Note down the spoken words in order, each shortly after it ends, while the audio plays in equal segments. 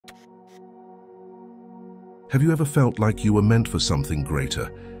Have you ever felt like you were meant for something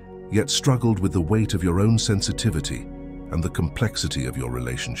greater, yet struggled with the weight of your own sensitivity and the complexity of your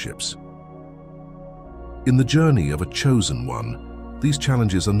relationships? In the journey of a chosen one, these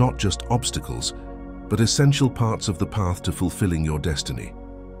challenges are not just obstacles, but essential parts of the path to fulfilling your destiny.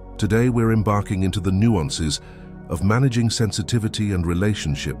 Today, we're embarking into the nuances of managing sensitivity and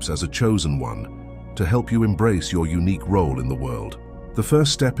relationships as a chosen one to help you embrace your unique role in the world. The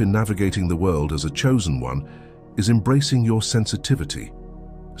first step in navigating the world as a chosen one is embracing your sensitivity.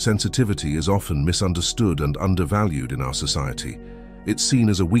 Sensitivity is often misunderstood and undervalued in our society. It's seen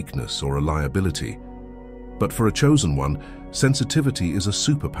as a weakness or a liability. But for a chosen one, sensitivity is a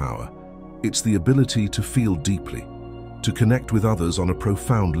superpower. It's the ability to feel deeply, to connect with others on a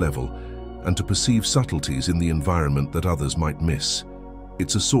profound level, and to perceive subtleties in the environment that others might miss.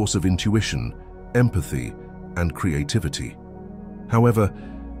 It's a source of intuition, empathy, and creativity. However,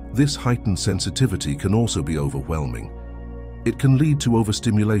 this heightened sensitivity can also be overwhelming. It can lead to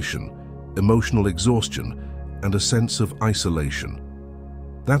overstimulation, emotional exhaustion, and a sense of isolation.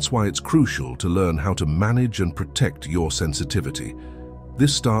 That's why it's crucial to learn how to manage and protect your sensitivity.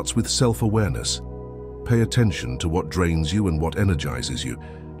 This starts with self-awareness. Pay attention to what drains you and what energizes you.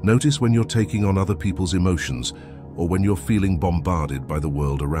 Notice when you're taking on other people's emotions or when you're feeling bombarded by the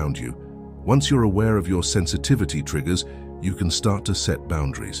world around you. Once you're aware of your sensitivity triggers, you can start to set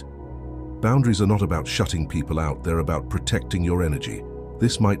boundaries. Boundaries are not about shutting people out, they're about protecting your energy.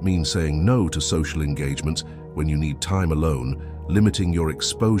 This might mean saying no to social engagements when you need time alone, limiting your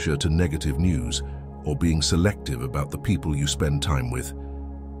exposure to negative news, or being selective about the people you spend time with.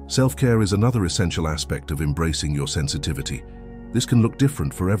 Self-care is another essential aspect of embracing your sensitivity. This can look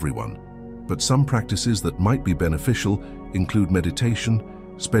different for everyone, but some practices that might be beneficial include meditation,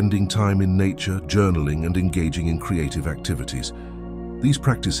 spending time in nature, journaling, and engaging in creative activities. These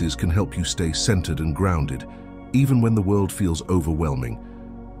practices can help you stay centered and grounded, even when the world feels overwhelming.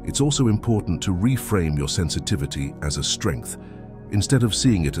 It's also important to reframe your sensitivity as a strength. Instead of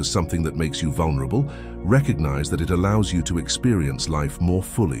seeing it as something that makes you vulnerable, recognize that it allows you to experience life more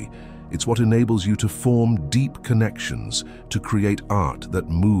fully. It's what enables you to form deep connections, to create art that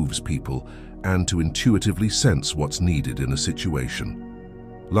moves people, and to intuitively sense what's needed in a situation.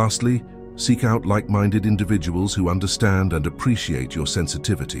 Lastly, seek out like-minded individuals who understand and appreciate your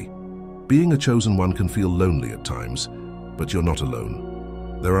sensitivity. Being a chosen one can feel lonely at times, but you're not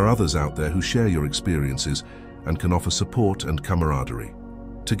alone. There are others out there who share your experiences and can offer support and camaraderie.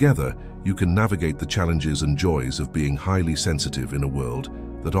 Together, you can navigate the challenges and joys of being highly sensitive in a world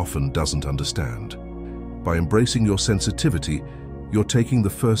that often doesn't understand. By embracing your sensitivity, you're taking the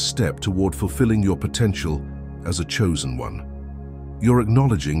first step toward fulfilling your potential as a chosen one. You're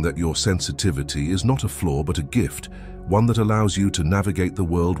acknowledging that your sensitivity is not a flaw but a gift, one that allows you to navigate the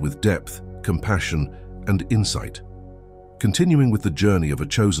world with depth, compassion, and insight. Continuing with the journey of a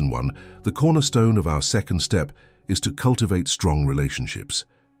chosen one, the cornerstone of our second step is to cultivate strong relationships.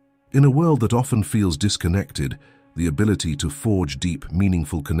 In a world that often feels disconnected, the ability to forge deep,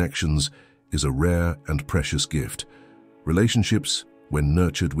 meaningful connections is a rare and precious gift. Relationships, when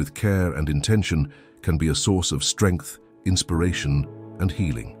nurtured with care and intention, can be a source of strength, inspiration, and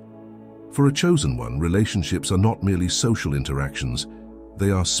healing. For a chosen one, relationships are not merely social interactions, they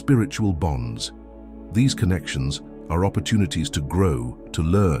are spiritual bonds. These connections are opportunities to grow, to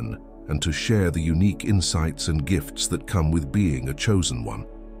learn, and to share the unique insights and gifts that come with being a chosen one.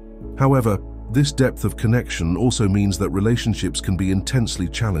 However, this depth of connection also means that relationships can be intensely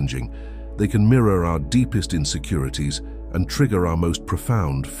challenging. They can mirror our deepest insecurities and trigger our most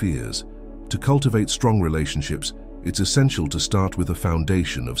profound fears. To cultivate strong relationships, it's essential to start with a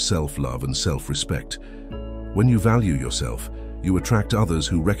foundation of self-love and self-respect. When you value yourself, you attract others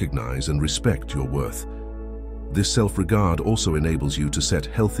who recognize and respect your worth. This self-regard also enables you to set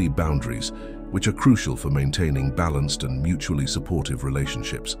healthy boundaries, which are crucial for maintaining balanced and mutually supportive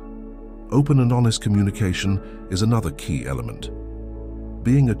relationships. Open and honest communication is another key element.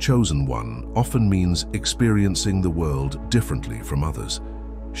 Being a chosen one often means experiencing the world differently from others.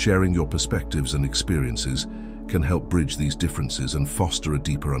 Sharing your perspectives and experiences can help bridge these differences and foster a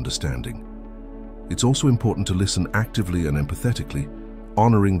deeper understanding. It's also important to listen actively and empathetically,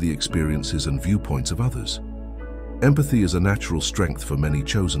 honoring the experiences and viewpoints of others. Empathy is a natural strength for many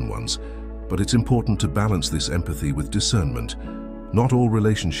chosen ones, but it's important to balance this empathy with discernment. Not all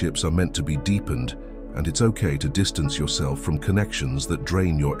relationships are meant to be deepened, and it's okay to distance yourself from connections that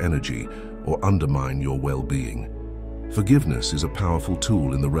drain your energy or undermine your well-being. Forgiveness is a powerful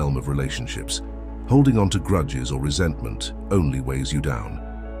tool in the realm of relationships. Holding on to grudges or resentment only weighs you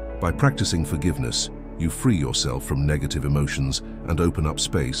down. By practicing forgiveness, you free yourself from negative emotions and open up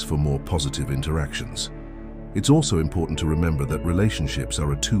space for more positive interactions. It's also important to remember that relationships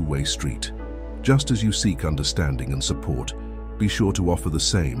are a two-way street. Just as you seek understanding and support, be sure to offer the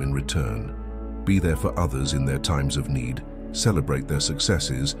same in return. Be there for others in their times of need, celebrate their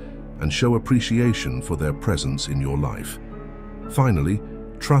successes, and show appreciation for their presence in your life. Finally,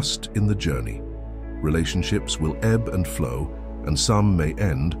 trust in the journey. Relationships will ebb and flow, and some may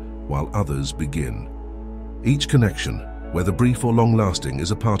end while others begin. Each connection, whether brief or long-lasting,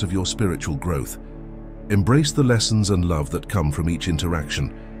 is a part of your spiritual growth. Embrace the lessons and love that come from each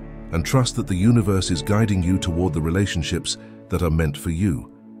interaction, and trust that the universe is guiding you toward the relationships that are meant for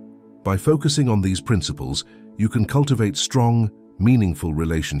you. By focusing on these principles, you can cultivate strong, meaningful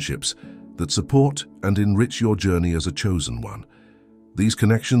relationships that support and enrich your journey as a chosen one. These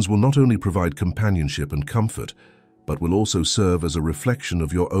connections will not only provide companionship and comfort, but will also serve as a reflection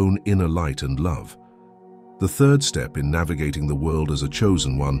of your own inner light and love. The third step in navigating the world as a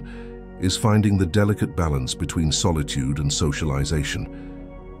chosen one is finding the delicate balance between solitude and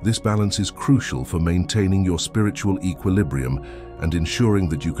socialization. This balance is crucial for maintaining your spiritual equilibrium and ensuring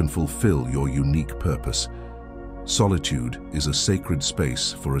that you can fulfill your unique purpose. Solitude is a sacred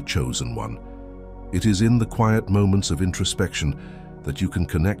space for a chosen one. It is in the quiet moments of introspection that you can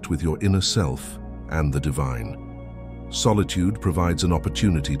connect with your inner self and the divine. Solitude provides an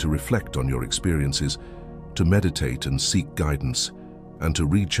opportunity to reflect on your experiences, to meditate and seek guidance, and to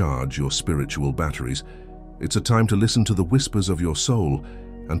recharge your spiritual batteries. It's a time to listen to the whispers of your soul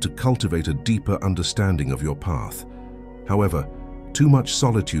and to cultivate a deeper understanding of your path. However, too much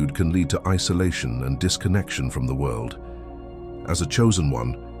solitude can lead to isolation and disconnection from the world. As a chosen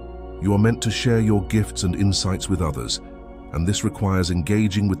one, you are meant to share your gifts and insights with others, and this requires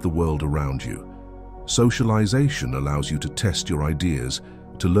engaging with the world around you. Socialization allows you to test your ideas,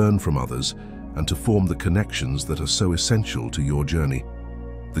 to learn from others, and to form the connections that are so essential to your journey.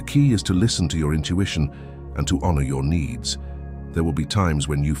 The key is to listen to your intuition and to honor your needs. There will be times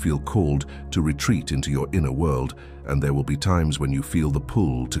when you feel called to retreat into your inner world, and there will be times when you feel the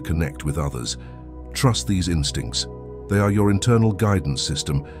pull to connect with others. Trust these instincts. They are your internal guidance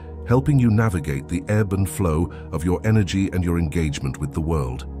system, helping you navigate the ebb and flow of your energy and your engagement with the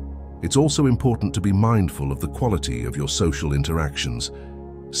world. It's also important to be mindful of the quality of your social interactions.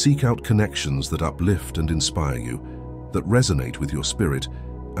 Seek out connections that uplift and inspire you, that resonate with your spirit,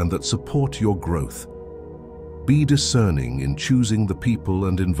 and that support your growth. Be discerning in choosing the people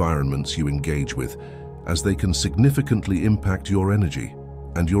and environments you engage with, as they can significantly impact your energy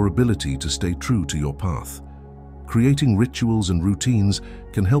and your ability to stay true to your path. Creating rituals and routines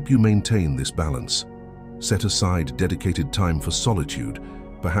can help you maintain this balance. Set aside dedicated time for solitude,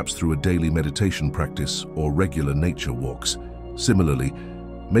 perhaps through a daily meditation practice or regular nature walks. Similarly,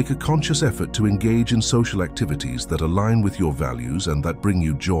 make a conscious effort to engage in social activities that align with your values and that bring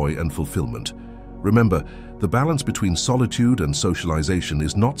you joy and fulfillment. Remember, the balance between solitude and socialization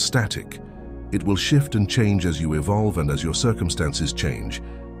is not static. It will shift and change as you evolve and as your circumstances change.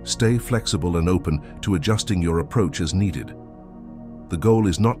 Stay flexible and open to adjusting your approach as needed. The goal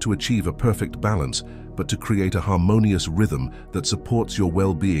is not to achieve a perfect balance, but to create a harmonious rhythm that supports your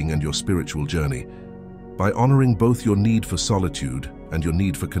well-being and your spiritual journey. By honoring both your need for solitude and your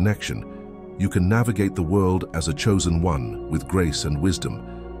need for connection, you can navigate the world as a chosen one with grace and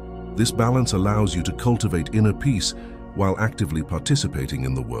wisdom. This balance allows you to cultivate inner peace while actively participating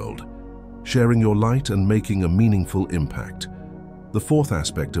in the world, sharing your light and making a meaningful impact. The fourth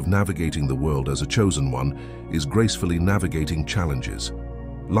aspect of navigating the world as a chosen one is gracefully navigating challenges.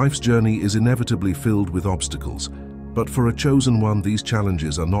 Life's journey is inevitably filled with obstacles, but for a chosen one, these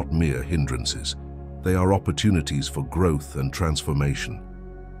challenges are not mere hindrances. They are opportunities for growth and transformation.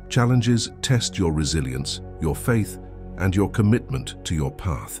 Challenges test your resilience, your faith, and your commitment to your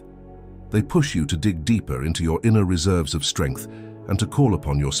path. They push you to dig deeper into your inner reserves of strength and to call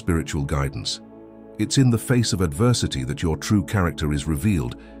upon your spiritual guidance. It's in the face of adversity that your true character is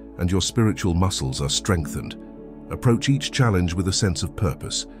revealed and your spiritual muscles are strengthened. Approach each challenge with a sense of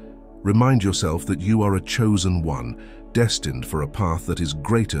purpose. Remind yourself that you are a chosen one, destined for a path that is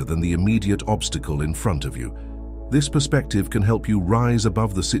greater than the immediate obstacle in front of you. This perspective can help you rise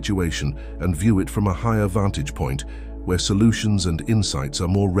above the situation and view it from a higher vantage point, where solutions and insights are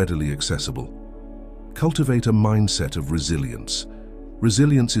more readily accessible. Cultivate a mindset of resilience.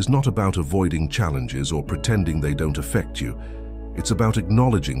 Resilience is not about avoiding challenges or pretending they don't affect you. It's about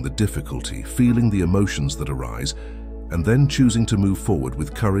acknowledging the difficulty, feeling the emotions that arise, and then choosing to move forward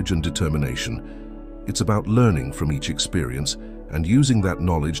with courage and determination. It's about learning from each experience and using that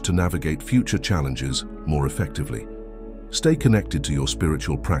knowledge to navigate future challenges more effectively. Stay connected to your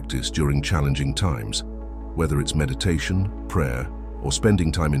spiritual practice during challenging times. Whether it's meditation, prayer, or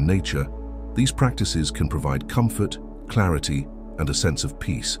spending time in nature, These practices can provide comfort, clarity, and a sense of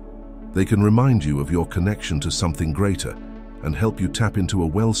peace. They can remind you of your connection to something greater and help you tap into a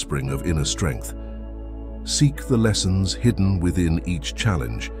wellspring of inner strength. Seek the lessons hidden within each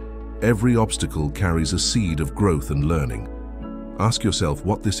challenge. Every obstacle carries a seed of growth and learning. Ask yourself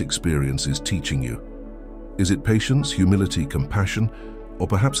what this experience is teaching you. Is it patience, humility, compassion, or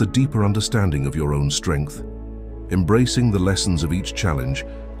perhaps a deeper understanding of your own strength? Embracing the lessons of each challenge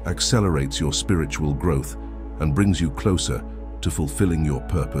accelerates your spiritual growth and brings you closer to fulfilling your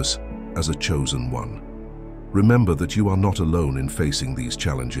purpose as a chosen one. Remember that you are not alone in facing these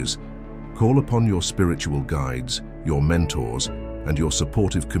challenges. Call upon your spiritual guides, your mentors, and your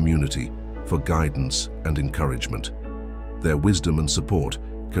supportive community for guidance and encouragement. Their wisdom and support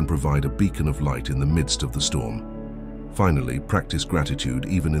can provide a beacon of light in the midst of the storm. Finally, practice gratitude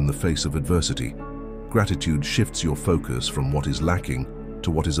even in the face of adversity. Gratitude shifts your focus from what is lacking to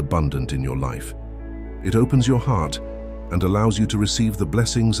what is abundant in your life. It opens your heart and allows you to receive the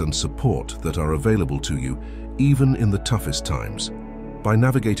blessings and support that are available to you even in the toughest times. By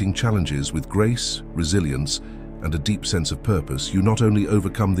navigating challenges with grace, resilience, and a deep sense of purpose, you not only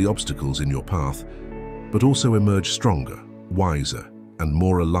overcome the obstacles in your path, but also emerge stronger, wiser, and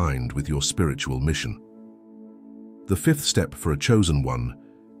more aligned with your spiritual mission. The fifth step for a chosen one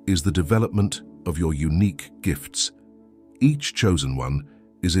is the development of your unique gifts. Each chosen one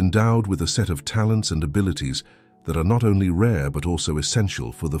is endowed with a set of talents and abilities that are not only rare but also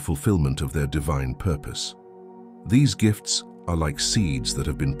essential for the fulfillment of their divine purpose. These gifts are like seeds that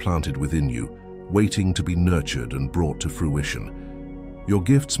have been planted within you, waiting to be nurtured and brought to fruition. Your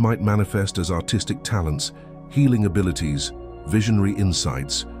gifts might manifest as artistic talents, healing abilities, visionary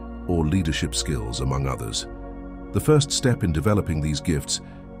insights, or leadership skills, among others. The first step in developing these gifts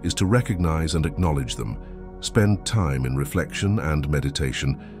is to recognize and acknowledge them. Spend time in reflection and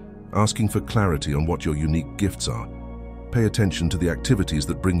meditation, asking for clarity on what your unique gifts are. Pay attention to the activities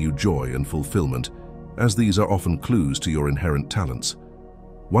that bring you joy and fulfillment, as these are often clues to your inherent talents.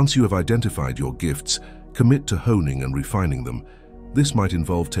 Once you have identified your gifts, commit to honing and refining them. This might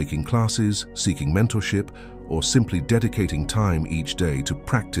involve taking classes, seeking mentorship, or simply dedicating time each day to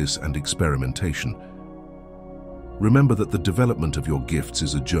practice and experimentation. Remember that the development of your gifts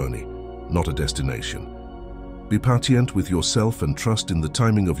is a journey, not a destination. Be patient with yourself and trust in the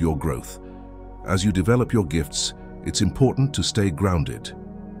timing of your growth. As you develop your gifts, it's important to stay grounded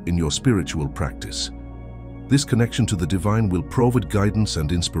in your spiritual practice. This connection to the divine will provide guidance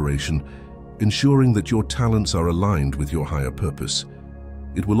and inspiration, ensuring that your talents are aligned with your higher purpose.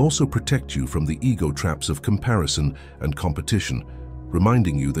 It will also protect you from the ego traps of comparison and competition,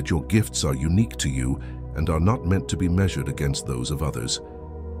 reminding you that your gifts are unique to you and are not meant to be measured against those of others.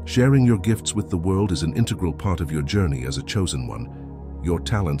 Sharing your gifts with the world is an integral part of your journey as a chosen one. Your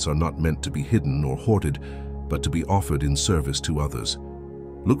talents are not meant to be hidden or hoarded, but to be offered in service to others.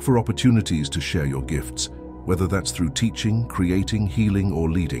 Look for opportunities to share your gifts, whether that's through teaching, creating, healing, or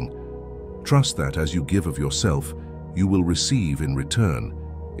leading. Trust that as you give of yourself, you will receive in return,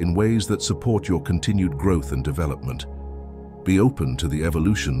 in ways that support your continued growth and development. Be open to the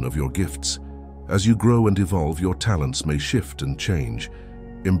evolution of your gifts. As you grow and evolve, your talents may shift and change.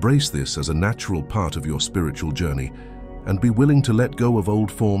 Embrace this as a natural part of your spiritual journey, and be willing to let go of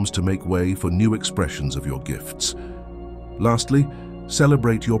old forms to make way for new expressions of your gifts. Lastly,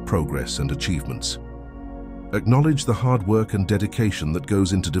 celebrate your progress and achievements. Acknowledge the hard work and dedication that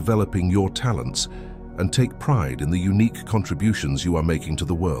goes into developing your talents, and take pride in the unique contributions you are making to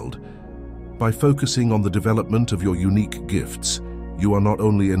the world. By focusing on the development of your unique gifts, you are not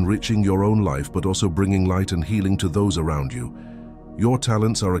only enriching your own life but also bringing light and healing to those around you. Your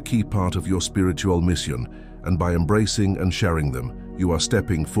talents are a key part of your spiritual mission, and by embracing and sharing them, you are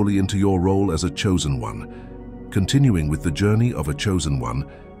stepping fully into your role as a chosen one. Continuing with the journey of a chosen one,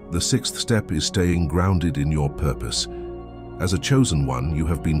 the sixth step is staying grounded in your purpose. As a chosen one, you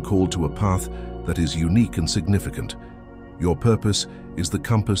have been called to a path that is unique and significant. Your purpose is the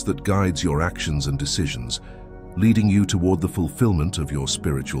compass that guides your actions and decisions, leading you toward the fulfillment of your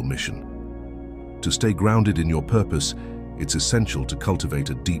spiritual mission. To stay grounded in your purpose, it's essential to cultivate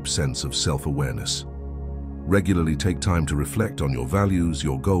a deep sense of self-awareness. Regularly take time to reflect on your values,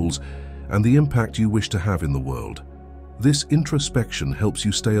 your goals, and the impact you wish to have in the world. This introspection helps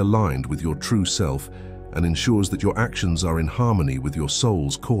you stay aligned with your true self and ensures that your actions are in harmony with your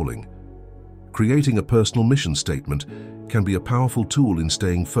soul's calling. Creating a personal mission statement can be a powerful tool in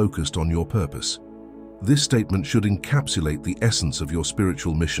staying focused on your purpose. This statement should encapsulate the essence of your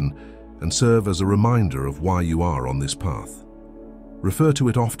spiritual mission and serve as a reminder of why you are on this path. Refer to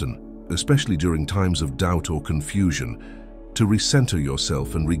it often, especially during times of doubt or confusion, to recenter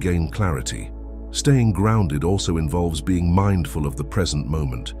yourself and regain clarity. Staying grounded also involves being mindful of the present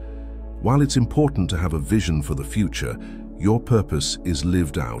moment. While it's important to have a vision for the future, your purpose is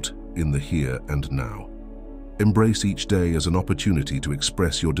lived out in the here and now. Embrace each day as an opportunity to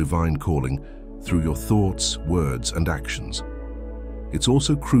express your divine calling through your thoughts, words, and actions. It's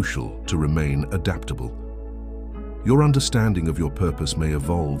also crucial to remain adaptable. Your understanding of your purpose may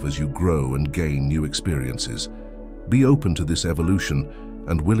evolve as you grow and gain new experiences. Be open to this evolution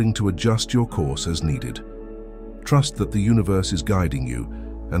and willing to adjust your course as needed. Trust that the universe is guiding you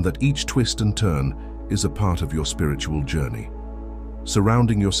and that each twist and turn is a part of your spiritual journey.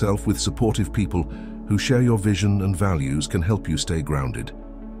 Surrounding yourself with supportive people who share your vision and values can help you stay grounded.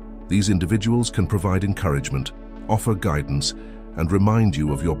 These individuals can provide encouragement, offer guidance, and remind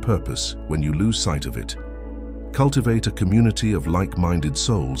you of your purpose when you lose sight of it. Cultivate a community of like-minded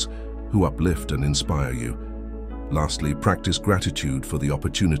souls who uplift and inspire you. Lastly, practice gratitude for the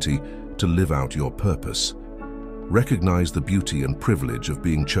opportunity to live out your purpose. Recognize the beauty and privilege of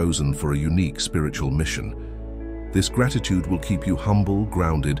being chosen for a unique spiritual mission. This gratitude will keep you humble,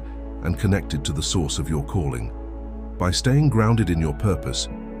 grounded, and connected to the source of your calling. By staying grounded in your purpose,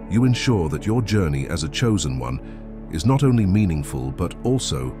 you ensure that your journey as a chosen one is not only meaningful but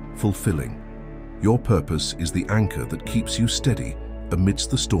also fulfilling. Your purpose is the anchor that keeps you steady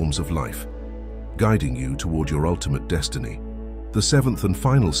amidst the storms of life, guiding you toward your ultimate destiny. The seventh and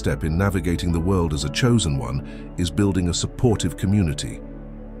final step in navigating the world as a chosen one is building a supportive community.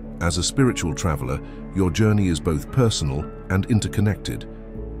 As a spiritual traveler, your journey is both personal and interconnected.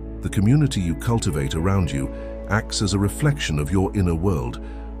 The community you cultivate around you acts as a reflection of your inner world,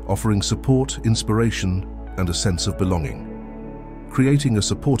 offering support, inspiration, and a sense of belonging. Creating a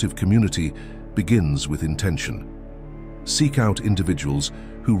supportive community begins with intention. Seek out individuals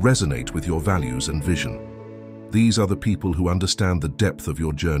who resonate with your values and vision. These are the people who understand the depth of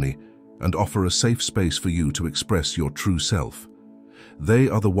your journey and offer a safe space for you to express your true self. They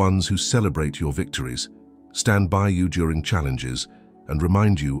are the ones who celebrate your victories, stand by you during challenges, and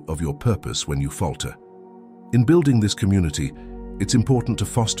remind you of your purpose when you falter. In building this community, it's important to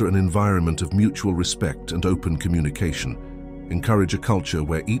foster an environment of mutual respect and open communication. Encourage a culture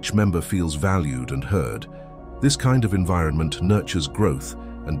where each member feels valued and heard. This kind of environment nurtures growth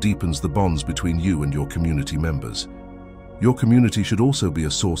and deepens the bonds between you and your community members. Your community should also be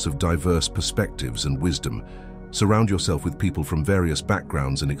a source of diverse perspectives and wisdom. Surround yourself with people from various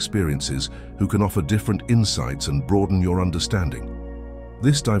backgrounds and experiences who can offer different insights and broaden your understanding.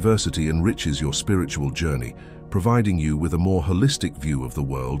 This diversity enriches your spiritual journey, providing you with a more holistic view of the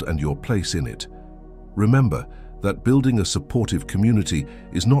world and your place in it. Remember that building a supportive community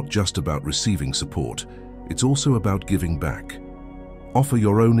is not just about receiving support, it's also about giving back. Offer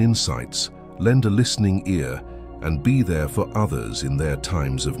your own insights, lend a listening ear, and be there for others in their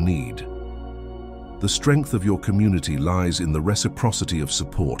times of need. The strength of your community lies in the reciprocity of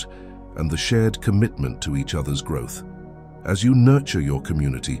support and the shared commitment to each other's growth. As you nurture your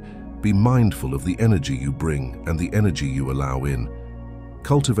community, be mindful of the energy you bring and the energy you allow in.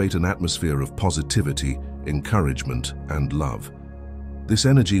 Cultivate an atmosphere of positivity, encouragement, and love. This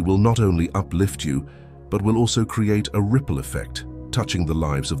energy will not only uplift you, but will also create a ripple effect, touching the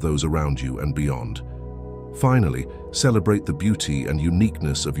lives of those around you and beyond. Finally, celebrate the beauty and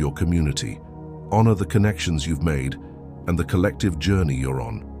uniqueness of your community. Honor the connections you've made and the collective journey you're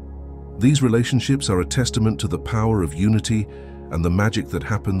on. These relationships are a testament to the power of unity and the magic that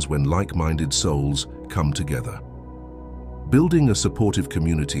happens when like-minded souls come together. Building a supportive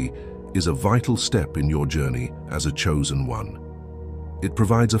community is a vital step in your journey as a chosen one. It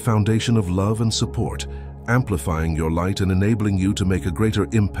provides a foundation of love and support, amplifying your light and enabling you to make a greater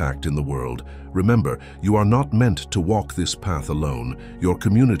impact in the world. Remember, you are not meant to walk this path alone. Your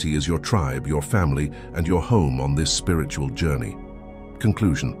community is your tribe, your family, and your home on this spiritual journey.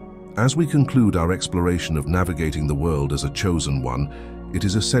 Conclusion. As we conclude our exploration of navigating the world as a chosen one, it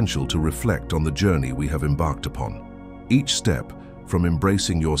is essential to reflect on the journey we have embarked upon. Each step, from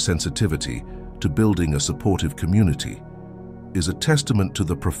embracing your sensitivity to building a supportive community, is a testament to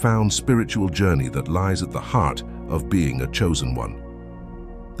the profound spiritual journey that lies at the heart of being a chosen one.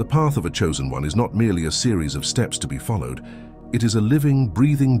 The path of a chosen one is not merely a series of steps to be followed. It is a living,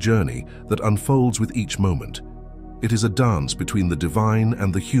 breathing journey that unfolds with each moment. It is a dance between the divine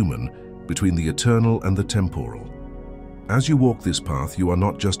and the human, between the eternal and the temporal. As you walk this path, you are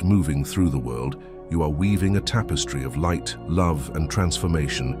not just moving through the world, you are weaving a tapestry of light, love, and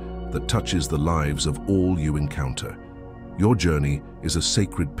transformation that touches the lives of all you encounter. Your journey is a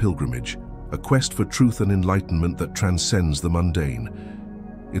sacred pilgrimage, a quest for truth and enlightenment that transcends the mundane.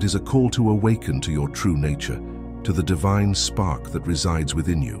 It is a call to awaken to your true nature, to the divine spark that resides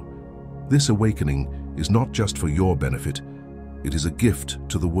within you. This awakening is not just for your benefit, it is a gift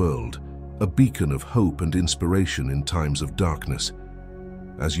to the world, a beacon of hope and inspiration in times of darkness.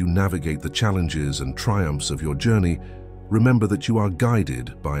 As you navigate the challenges and triumphs of your journey, remember that you are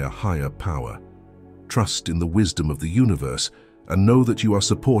guided by a higher power. Trust in the wisdom of the universe and know that you are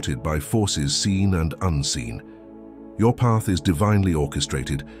supported by forces seen and unseen. Your path is divinely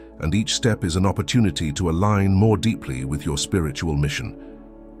orchestrated, and each step is an opportunity to align more deeply with your spiritual mission.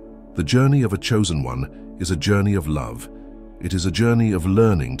 The journey of a chosen one is a journey of love. It is a journey of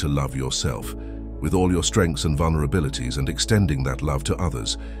learning to love yourself, with all your strengths and vulnerabilities, and extending that love to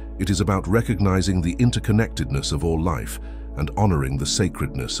others. It is about recognizing the interconnectedness of all life and honoring the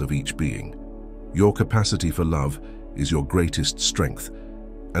sacredness of each being. Your capacity for love is your greatest strength,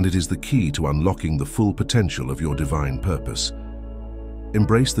 and it is the key to unlocking the full potential of your divine purpose.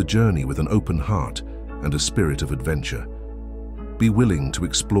 Embrace the journey with an open heart and a spirit of adventure. Be willing to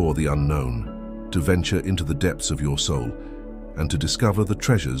explore the unknown, to venture into the depths of your soul, and to discover the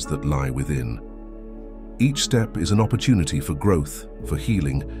treasures that lie within. Each step is an opportunity for growth, for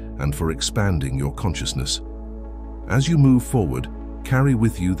healing, and for expanding your consciousness. As you move forward, carry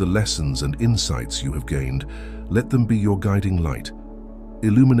with you the lessons and insights you have gained. Let them be your guiding light,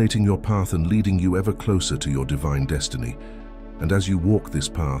 illuminating your path and leading you ever closer to your divine destiny. And as you walk this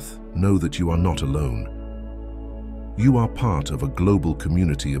path, know that you are not alone. You are part of a global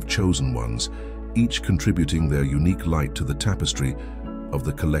community of chosen ones, each contributing their unique light to the tapestry of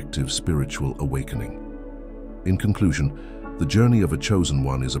the collective spiritual awakening. In conclusion, the journey of a chosen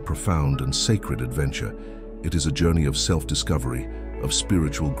one is a profound and sacred adventure. It is a journey of self-discovery, of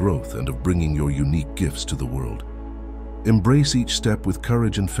spiritual growth, and of bringing your unique gifts to the world. Embrace each step with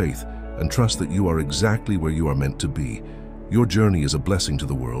courage and faith, and trust that you are exactly where you are meant to be. Your journey is a blessing to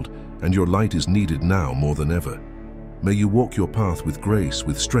the world, and your light is needed now more than ever. May you walk your path with grace,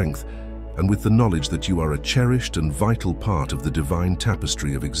 with strength, and with the knowledge that you are a cherished and vital part of the divine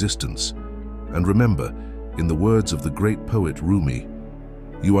tapestry of existence. And remember, in the words of the great poet Rumi,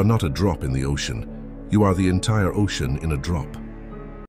 you are not a drop in the ocean, you are the entire ocean in a drop.